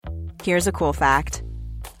Here's a cool fact.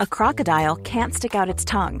 A crocodile can't stick out its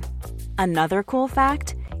tongue. Another cool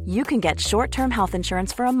fact, you can get short-term health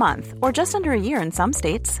insurance for a month or just under a year in some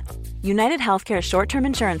states. United Healthcare short-term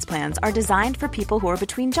insurance plans are designed for people who are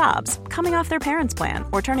between jobs, coming off their parents' plan,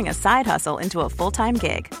 or turning a side hustle into a full-time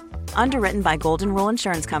gig. Underwritten by Golden Rule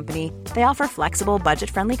Insurance Company, they offer flexible,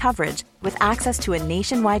 budget-friendly coverage with access to a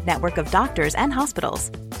nationwide network of doctors and hospitals.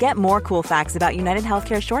 Get more cool facts about United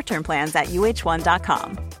Healthcare short-term plans at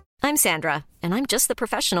uh1.com. I'm Sandra, and I'm just the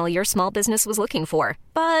professional your small business was looking for.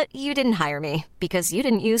 But you didn't hire me because you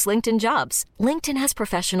didn't use LinkedIn Jobs. LinkedIn has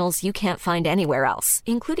professionals you can't find anywhere else,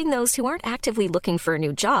 including those who aren't actively looking for a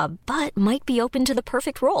new job, but might be open to the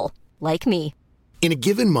perfect role, like me. In a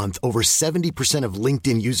given month, over 70% of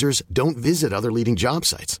LinkedIn users don't visit other leading job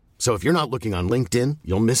sites. So if you're not looking on LinkedIn,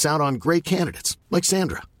 you'll miss out on great candidates like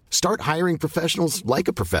Sandra. Start hiring professionals like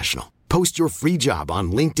a professional. Post your free job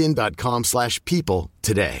on linkedin.com/people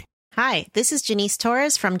today. Hi, this is Janice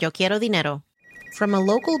Torres from Yo Quiero Dinero. From a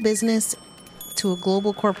local business to a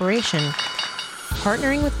global corporation,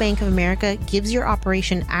 partnering with Bank of America gives your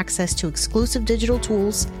operation access to exclusive digital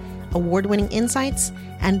tools, award-winning insights,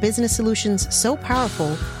 and business solutions so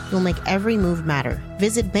powerful, you'll make every move matter.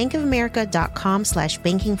 Visit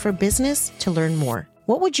bankofamerica.com/banking for business to learn more.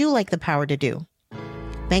 What would you like the power to do?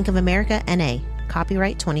 Bank of America, N.A.,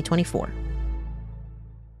 copyright 2024.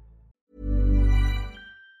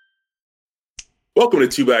 Welcome to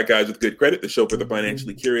Two Black Guys with Good Credit, the show for the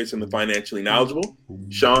financially curious and the financially knowledgeable.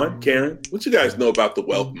 Sean, Karen, what you guys know about the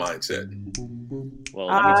wealth mindset? Well,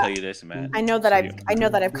 let me tell you this, Matt. I know that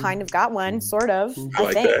I've kind of got one, sort of. I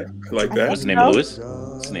like that. What's the name of Lewis?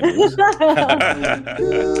 What's the name of Lewis?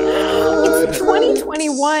 It's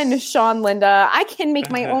 2021, Sean, Linda. I can make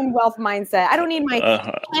my own wealth mindset. I don't need my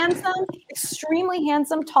extremely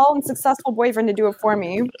handsome, tall, and successful boyfriend to do it for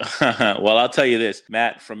me. Well, I'll tell you this,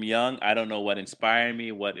 Matt. From young, I don't know what inspired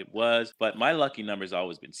me, what it was, but my lucky number's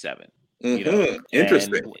always been 7. You know,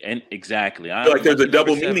 Interesting. And exactly. I feel like there's a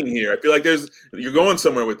double meaning here. I feel like you're going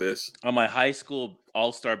somewhere with this. On my high school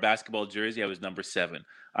all-star basketball jersey, I was number 7.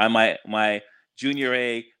 On my junior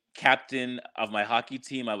A captain of my hockey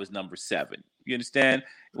team, I was number 7. You understand?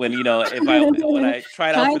 When I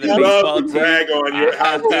tried out for the baseball team, brag on your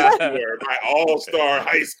my all-star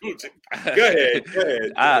high school team. Go ahead.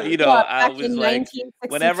 I was like,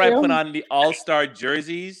 whenever I put on the all-star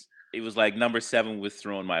jerseys, it was like number 7 was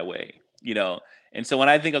thrown my way. And so when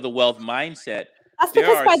I think of the wealth mindset, that's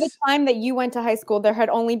because by the time that you went to high school, there had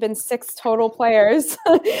only been 6 total players,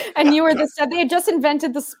 and you were they had just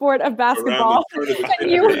invented the sport of basketball.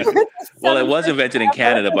 Well, it was invented in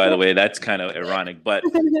Canada, by the way. That's kind of ironic, but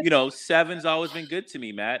 7's always been good to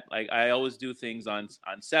me, Matt. Like I always do things on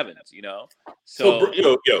 7s, So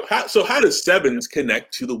how does 7s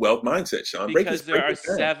connect to the wealth mindset, Sean? Because there are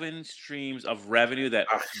 7 streams of revenue that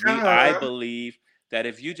I believe that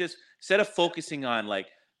if you just instead of focusing on like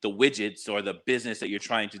the widgets or the business that you're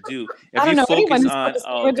trying to do, if you focus on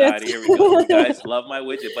God, here we go, you guys love my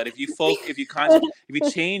widget. But if you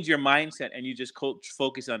change your mindset and you just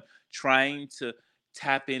focus on trying to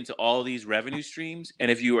tap into all these revenue streams, and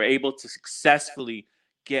if you are able to successfully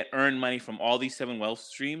earn money from all these 7 wealth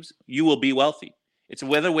streams, you will be wealthy. It's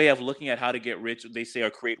another way of looking at how to get rich. They say or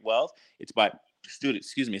create wealth. It's by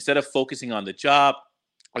instead of focusing on the job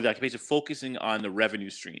or the occupation, focusing on the revenue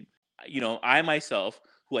stream. I myself,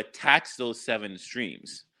 who attacks those 7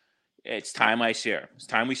 streams, it's time I share. It's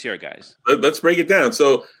time we share, guys. Let's break it down.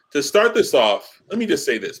 So to start this off, let me just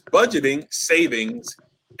say this: budgeting, savings,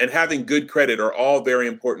 and having good credit are all very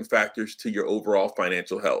important factors to your overall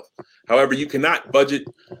financial health. However, you cannot budget,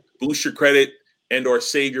 boost your credit, and or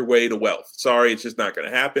save your way to wealth. Sorry, it's just not going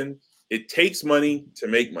to happen. It takes money to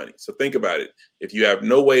make money. So think about it. If you have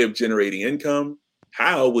no way of generating income,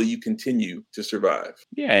 how will you continue to survive?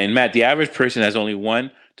 Yeah, and Matt, the average person has only 1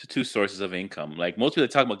 to 2 sources of income. Like most people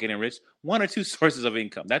that talk about getting rich, 1 or 2 sources of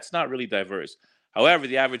income. That's not really diverse. However,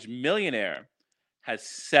 the average millionaire has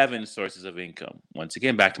 7 sources of income. Once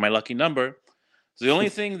again, back to my lucky number. So the only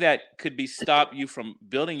thing that could stop you from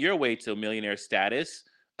building your way to millionaire status,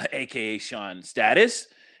 aka Sean status,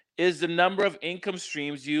 is the number of income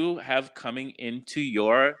streams you have coming into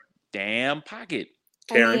your damn pocket.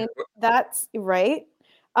 Karen? That's right.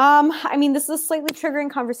 This is a slightly triggering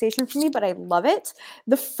conversation for me, but I love it.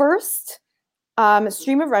 The first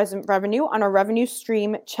stream of revenue on our revenue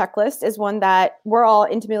stream checklist is one that we're all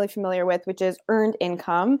intimately familiar with, which is earned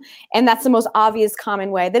income. And that's the most obvious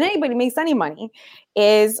common way that anybody makes any money,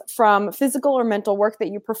 is from physical or mental work that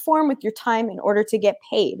you perform with your time in order to get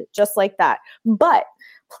paid, just like that. But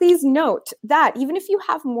please note that even if you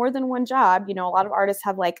have more than one job, a lot of artists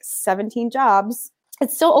have like 17 jobs.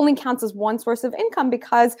 it still only counts as one source of income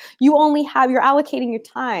because you're allocating your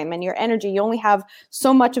time and your energy. You only have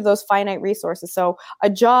so much of those finite resources. So a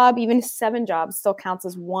job, even 7 jobs, still counts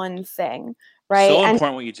as one thing, right? So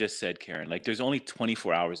important what you just said, Karen. Like there's only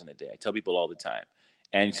 24 hours in a day. I tell people all the time.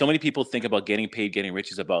 And so many people think about getting paid, getting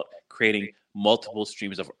rich is about creating multiple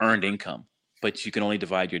streams of earned income, but you can only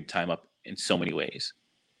divide your time up in so many ways.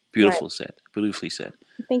 Beautifully said.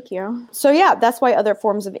 Thank you. So yeah, that's why other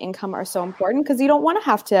forms of income are so important, because you don't want to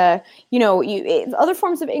have to, other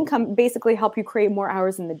forms of income basically help you create more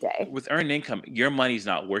hours in the day. With earned income, your money's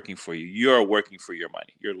not working for you. You're working for your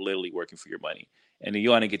money. You're literally working for your money. And you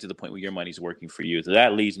want to get to the point where your money's working for you. So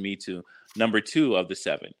that leads me to number 2 of the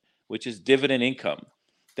 7, which is dividend income.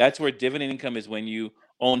 That's where dividend income is when you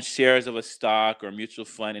own shares of a stock or mutual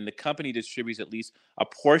fund, and the company distributes at least a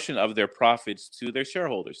portion of their profits to their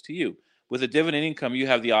shareholders, to you. With a dividend income, you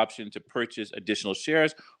have the option to purchase additional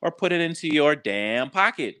shares or put it into your damn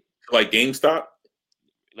pocket. Like GameStop?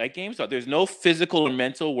 Like GameStop. There's no physical or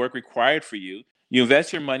mental work required for you. You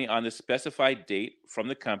invest your money on the specified date from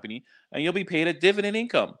the company, and you'll be paid a dividend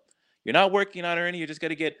income. You're not working on earning. You're just going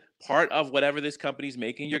to get part of whatever this company's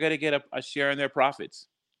making. You're going to get a share in their profits.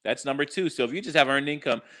 That's number 2. So if you just have earned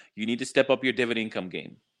income, you need to step up your dividend income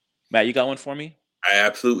game. Matt, you got one for me? I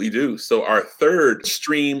absolutely do. So our third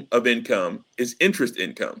stream of income is interest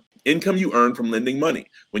income. Income you earn from lending money.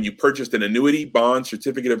 When you purchased an annuity, bond,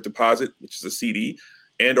 certificate of deposit, which is a CD,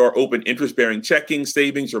 and or open interest-bearing checking,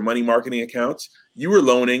 savings, or money marketing accounts, you are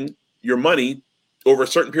loaning your money over a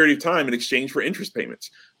certain period of time in exchange for interest payments.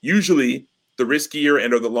 Usually, the riskier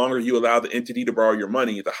and or the longer you allow the entity to borrow your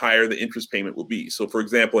money, the higher the interest payment will be. So, for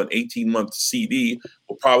example, an 18-month CD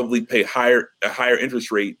will probably pay a higher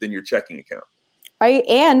interest rate than your checking account. Right.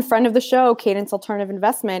 And friend of the show, Cadence Alternative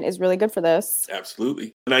Investment, is really good for this.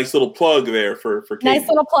 Absolutely. Nice little plug there for Cadence. Nice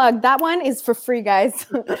little plug. That one is for free, guys.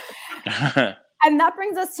 And that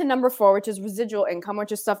brings us to number 4, which is residual income,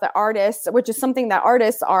 which is something that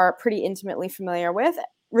artists are pretty intimately familiar with.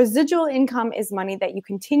 Residual income is money that you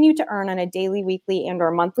continue to earn on a daily, weekly, and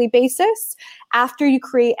or monthly basis after you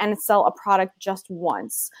create and sell a product just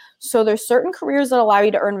once. So there's certain careers that allow you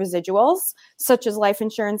to earn residuals, such as life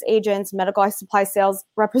insurance agents, medical supply sales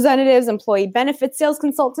representatives, employee benefit sales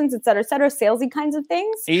consultants, et cetera, salesy kinds of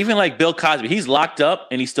things. Even like Bill Cosby, he's locked up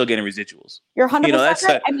and he's still getting residuals. You're 100%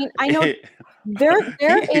 right. I know there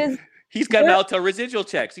is... He's gotten out to residual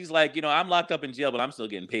checks. He's like, I'm locked up in jail, but I'm still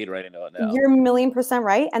getting paid right now. You're 1,000,000%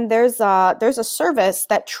 right. And there's a service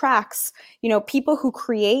that tracks, people who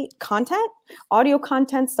create content, audio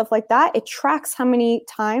content, stuff like that. It tracks how many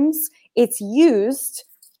times it's used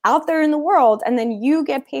out there in the world, and then you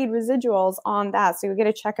get paid residuals on that. So you get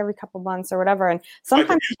a check every couple months or whatever. And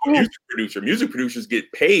sometimes music producers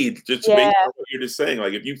get paid just to make what you're just saying.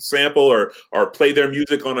 Like if you sample or play their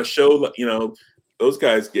music on a show, those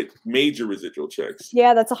guys get major residual checks.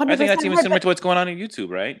 Yeah, that's 100%. I think that's even similar to what's going on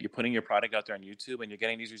YouTube, right? You're putting your product out there on YouTube and you're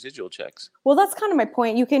getting these residual checks. Well, that's kind of my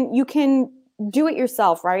point. You can do it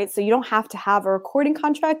yourself, right? So you don't have to have a recording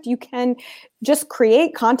contract. You can just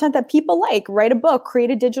create content that people like, write a book,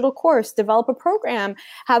 create a digital course, develop a program,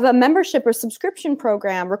 have a membership or subscription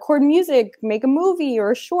program, record music, make a movie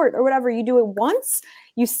or a short or whatever. You do it once,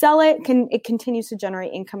 you sell it, it continues to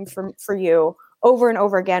generate income for you over and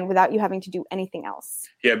over again without you having to do anything else.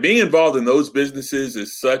 Yeah, being involved in those businesses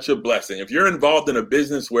is such a blessing. If you're involved in a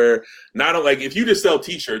business where if you just sell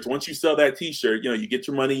t-shirts, once you sell that t-shirt, you get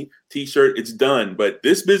your money, t-shirt, it's done. But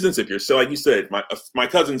this business, if you're like you said, my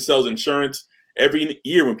cousin sells insurance every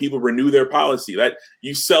year when people renew their policy. That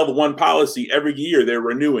you sell the one policy every year, they're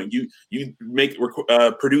renewing. You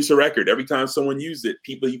produce a record every time someone uses it.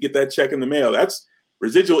 You get that check in the mail. That's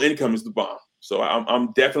residual income is the bomb. So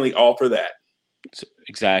I'm definitely all for that.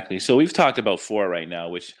 Exactly. So we've talked about 4 right now,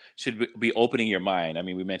 which should be opening your mind. I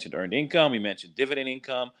mean, we mentioned earned income, we mentioned dividend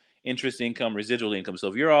income, interest income, residual income. So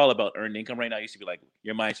if you're all about earned income right now, you should be like,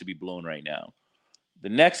 your mind should be blown right now. The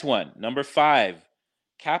next one, number 5,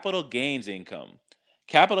 capital gains income.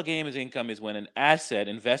 Capital gains income is when an asset,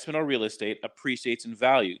 investment, or real estate appreciates in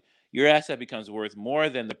value. Your asset becomes worth more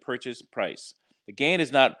than the purchase price. The gain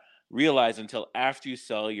is not realized until after you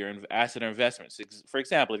sell your asset or investments. For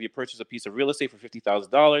example, if you purchase a piece of real estate for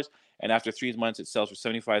 $50,000 and after 3 months it sells for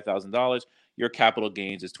 $75,000, your capital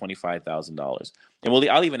gains is $25,000. And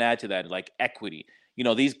I'll even add to that, like equity.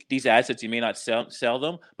 These assets, you may not sell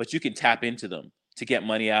them, but you can tap into them to get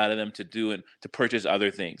money out of them to purchase other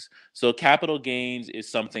things. So capital gains is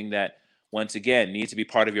something that, once again, needs to be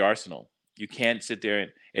part of your arsenal. You can't sit there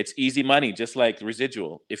it's easy money, just like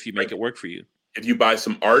residual, if you make it work for you. if you buy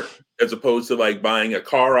some art as opposed to like buying a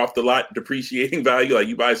car off the lot, depreciating value, like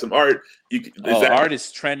you buy some art, art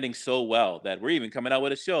is trending so well that we're even coming out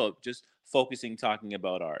with a show just talking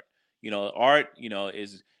about art. Art,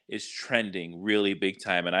 is trending really big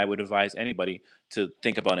time, and I would advise anybody to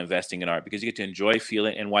think about investing in art because you get to enjoy, feel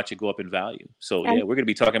it, and watch it go up in value. So we're going to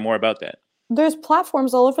be talking more about that. There's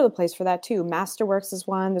platforms all over the place for that too. Masterworks is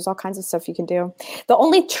one. There's all kinds of stuff you can do. The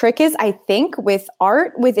only trick is, I think, with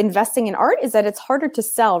investing in art is that it's harder to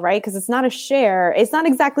sell, right? Because it's not a share. It's not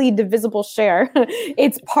exactly a divisible share.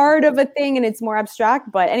 It's part of a thing and it's more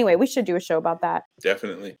abstract. But anyway, we should do a show about that.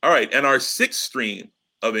 Definitely. All right. And our sixth stream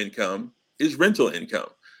of income is rental income.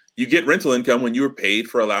 You get rental income when you are paid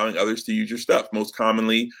for allowing others to use your stuff. Most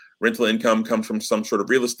commonly, rental income comes from some sort of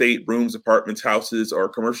real estate, rooms, apartments, houses, or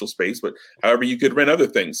commercial space. But however, you could rent other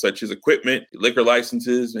things such as equipment, liquor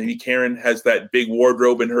licenses. Maybe Karen has that big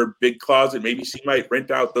wardrobe in her big closet. Maybe she might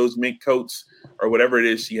rent out those mink coats or whatever it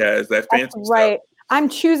is she has, that fancy right. stuff. I'm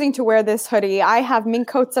choosing to wear this hoodie. I have mink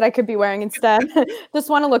coats that I could be wearing instead. Just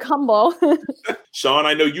want to look humble. Sean,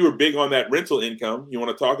 I know you were big on that rental income. You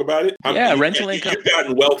want to talk about it? Rental income. You've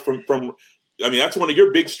gotten wealth from. I mean, that's one of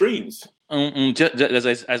your big streams. Just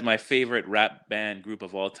as my favorite rap band group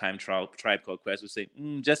of all time, Tribe Called Quest, would say,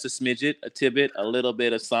 just a smidget, a tidbit, a little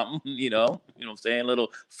bit of something. You know what I'm saying? A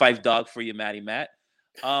little five dog for you, Matty Matt.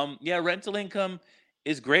 Rental income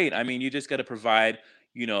is great. I mean, you just got to provide,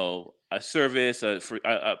 a service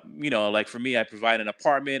like for me, I provide an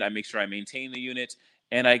apartment. I make sure I maintain the units,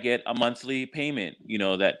 and I get a monthly payment.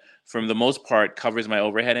 That from the most part covers my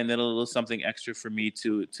overhead, and then a little something extra for me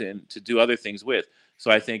to do other things with.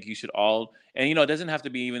 So I think you should all, and it doesn't have to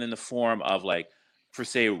be even in the form of like, per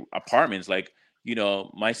se, apartments. Like,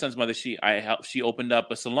 my son's mother, she opened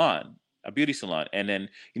up a beauty salon, and then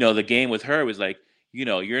the game with her was like,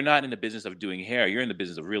 you're not in the business of doing hair. You're in the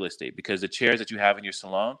business of real estate, because the chairs that you have in your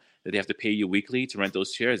salon that they have to pay you weekly to rent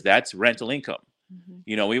those chairs, that's rental income.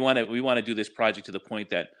 Mm-hmm. We want to do this project to the point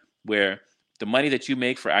that where the money that you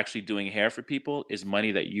make for actually doing hair for people is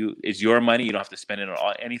money that is your money. You don't have to spend it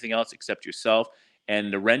on anything else except yourself.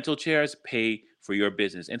 And the rental chairs pay for your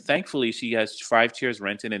business. And thankfully, she has 5 chairs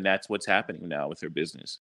rented, and that's what's happening now with her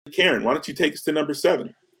business. Karen, why don't you take us to number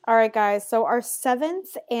 7? All right, guys. So our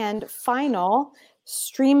 7th and final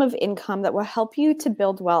stream of income that will help you to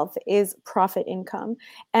build wealth is profit income.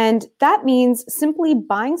 And that means simply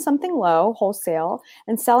buying something low, wholesale,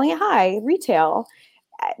 and selling it high, retail.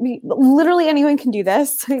 Literally anyone can do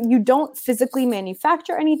this. You don't physically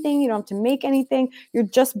manufacture anything. You don't have to make anything. You're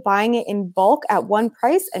just buying it in bulk at one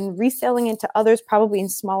price and reselling it to others, probably in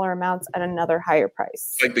smaller amounts at another higher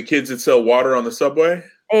price. Like the kids that sell water on the subway?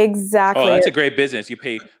 Exactly. Oh, that's a great business. You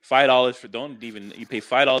pay $5 you pay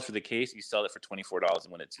 $5 for the case. You sell it for $24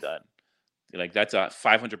 when it's done. Like, that's a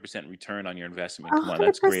 500% return on your investment. Come on,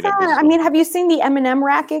 that's great. I mean, have you seen the M&M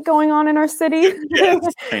racket going on in our city? Yes.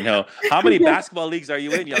 I know. How many basketball leagues are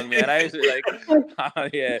you in, young man? I was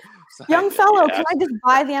like, yeah. Young fellow, can I just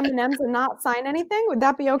buy the M&Ms and not sign anything? Would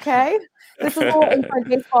that be okay? This is a little inside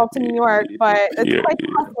baseball to New York, but it's quite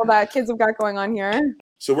possible that kids have got going on here.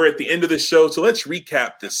 So we're at the end of the show. So let's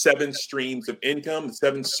recap the 7 streams of income, the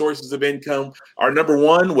 7 sources of income. Our number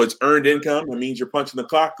 1 was earned income. That means you're punching the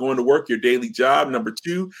clock, going to work, your daily job. Number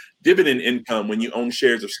 2, dividend income, when you own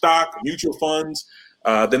shares of stock, mutual funds.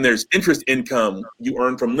 Then there's interest income you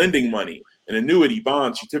earn from lending money, an annuity,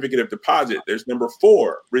 bond, certificate of deposit. There's number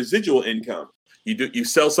 4, residual income. You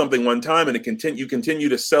sell something one time and you continue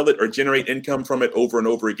to sell it or generate income from it over and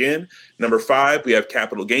over again. Number 5, we have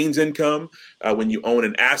capital gains income, when you own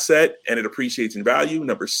an asset and it appreciates in value.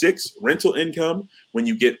 Number 6, rental income, when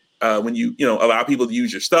you get allow people to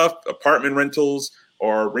use your stuff, apartment rentals,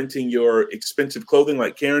 or renting your expensive clothing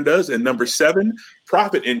like Karen does. And number 7,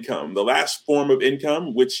 profit income, the last form of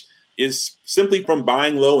income, which is simply from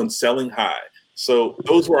buying low and selling high. So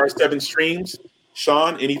those were our 7 streams.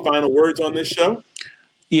 Sean, any final words on this show?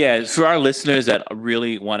 Yeah, for our listeners that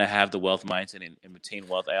really want to have the wealth mindset and retain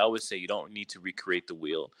wealth, I always say you don't need to recreate the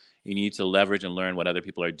wheel. You need to leverage and learn what other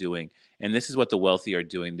people are doing. And this is what the wealthy are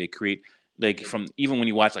doing. They create, even when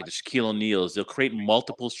you watch like the Shaquille O'Neals, they'll create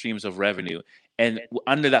multiple streams of revenue. And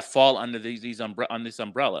under this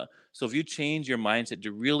umbrella. So if you change your mindset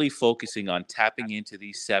to really focusing on tapping into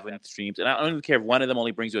these 7 streams, and I don't even care if one of them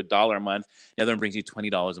only brings you $1 a month, the other one brings you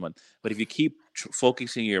 $20 a month. But if you keep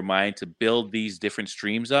focusing your mind to build these different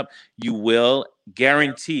streams up, you will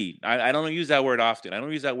guarantee, I don't use that word often, I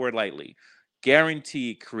don't use that word lightly,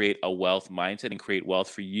 guarantee create a wealth mindset and create wealth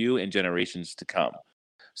for you and generations to come.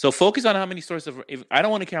 So focus on how many sources of, I don't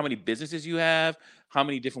want to care how many businesses you have, how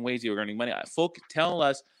many different ways you're earning money. Tell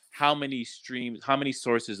us how many streams, how many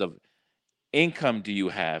sources of income do you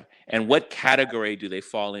have, and what category do they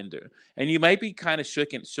fall into? And you might be kind of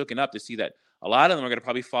shooken up to see that a lot of them are going to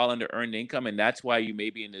probably fall under earned income, and that's why you may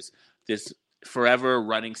be in this forever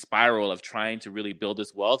running spiral of trying to really build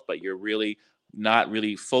this wealth, but you're really not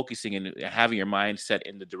really focusing and having your mind set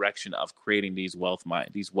in the direction of creating these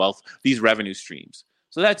revenue streams.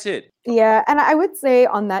 So that's it. Yeah. And I would say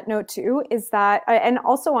on that note too, is that, and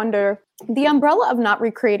also under the umbrella of not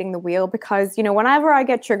recreating the wheel, because, whenever I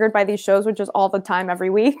get triggered by these shows, which is all the time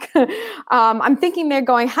every week, I'm thinking they're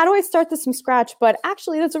going, how do I start this from scratch? But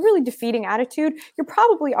actually, that's a really defeating attitude. You're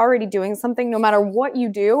probably already doing something, no matter what you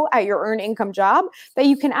do at your earned income job, that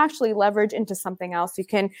you can actually leverage into something else. You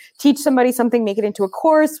can teach somebody something, make it into a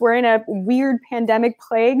course. We're in a weird pandemic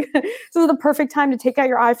plague. This is the perfect time to take out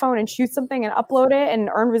your iPhone and shoot something and upload it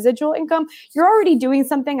and earn residual income. You're already doing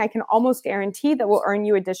something I can almost guarantee that will earn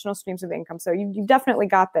you additional streams of income. So you've definitely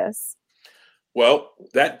got this. Well,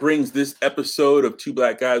 that brings this episode of Two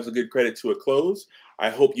Black Guys with Good Credit to a close. I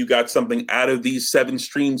hope you got something out of these 7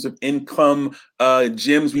 streams of income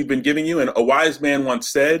gems we've been giving you. And a wise man once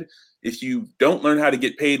said, if you don't learn how to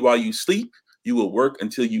get paid while you sleep, you will work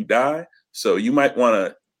until you die. So you might want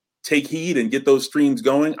to take heed and get those streams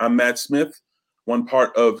going. I'm Matt Smith, one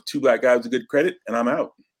part of Two Black Guys with Good Credit, and I'm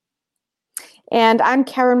out. And I'm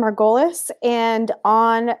Karen Margolis. And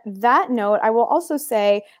on that note, I will also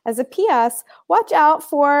say, as a PS, watch out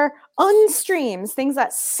for unstreams, things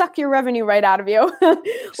that suck your revenue right out of you.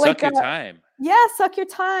 Suck your time. Yeah, suck your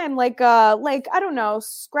time. Like I don't know,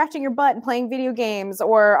 scratching your butt and playing video games,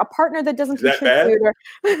 or a partner that doesn't contribute, or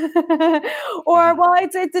well,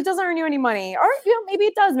 it doesn't earn you any money, or maybe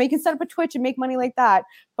it does. Maybe you can set up a Twitch and make money like that.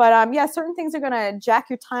 But certain things are gonna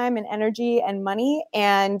jack your time and energy and money,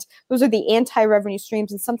 and those are the anti-revenue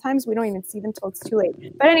streams. And sometimes we don't even see them till it's too late.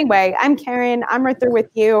 But anyway, I'm Karen. I'm right there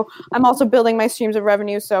with you. I'm also building my streams of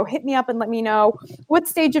revenue. So hit me up and let me know what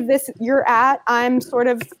stage of this you're at. I'm sort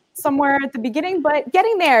of somewhere at the beginning, but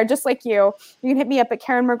getting there, just like you. You can hit me up at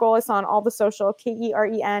Karen Margolis on all the social,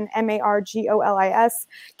 KerenMargolis,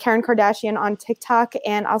 Karen Kardashian on TikTok,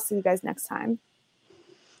 and I'll see you guys next time.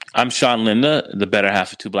 I'm Sean Linda, the better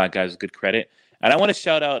half of Two Black Guys with Good Credit. And I want to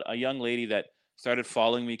shout out a young lady that started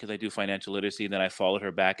following me because I do financial literacy, and then I followed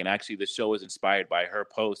her back. And actually, the show was inspired by her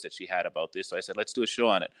post that she had about this. So I said, let's do a show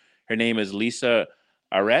on it. Her name is Lisa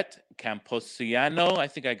Arette Camposiano. I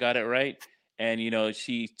think I got it right. And,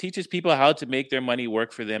 she teaches people how to make their money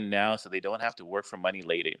work for them now so they don't have to work for money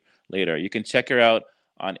later. You can check her out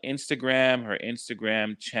on Instagram. Her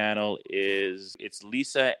Instagram channel it's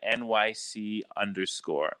Lisa NYC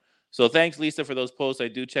 _. So thanks, Lisa, for those posts. I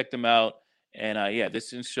do check them out. And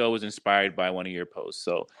this show was inspired by one of your posts.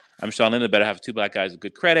 So I'm Sean Linda, better have Two Black Guys with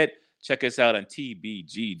Good Credit. Check us out on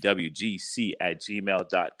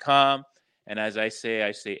tbgwgc@gmail.com. And as I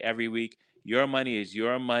say every week, your money is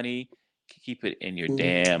your money. Keep it in your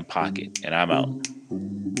damn pocket. And I'm out.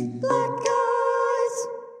 Black Guys.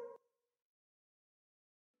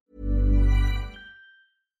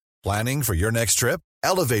 Planning for your next trip?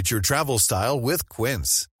 Elevate your travel style with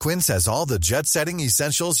Quince. Quince has all the jet-setting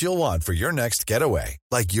essentials you'll want for your next getaway,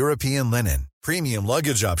 like European linen, premium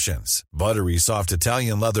luggage options, buttery soft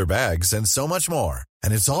Italian leather bags, and so much more.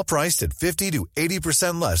 And it's all priced at 50 to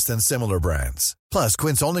 80% less than similar brands. Plus,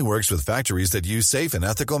 Quince only works with factories that use safe and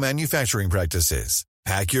ethical manufacturing practices.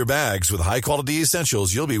 Pack your bags with high-quality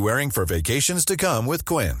essentials you'll be wearing for vacations to come with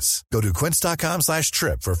Quince. Go to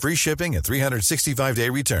quince.com/trip for free shipping and 365-day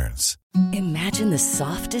returns. Imagine the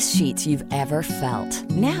softest sheets you've ever felt.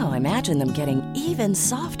 Now imagine them getting even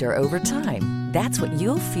softer over time. That's what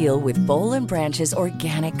you'll feel with Boll & Branch's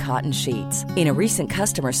organic cotton sheets. In a recent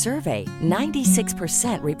customer survey,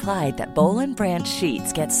 96% replied that Boll & Branch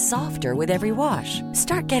sheets get softer with every wash.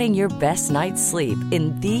 Start getting your best night's sleep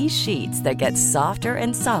in these sheets that get softer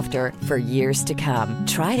and softer for years to come.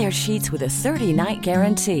 Try their sheets with a 30-night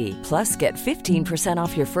guarantee. Plus, get 15%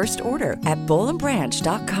 off your first order at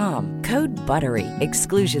bollandbranch.com. Code BUTTERY.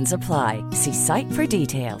 Exclusions apply. See site for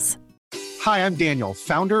details. Hi, I'm Daniel,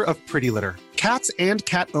 founder of Pretty Litter. Cats and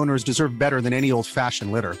cat owners deserve better than any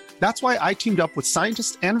old-fashioned litter. That's why I teamed up with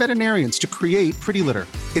scientists and veterinarians to create Pretty Litter.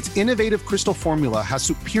 Its innovative crystal formula has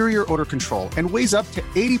superior odor control and weighs up to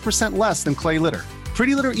 80% less than clay litter.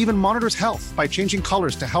 Pretty Litter even monitors health by changing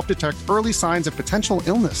colors to help detect early signs of potential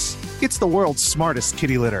illness. It's the world's smartest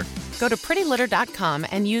kitty litter. Go to prettylitter.com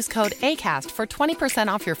and use code ACAST for 20%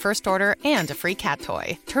 off your first order and a free cat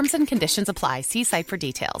toy. Terms and conditions apply. See site for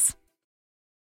details.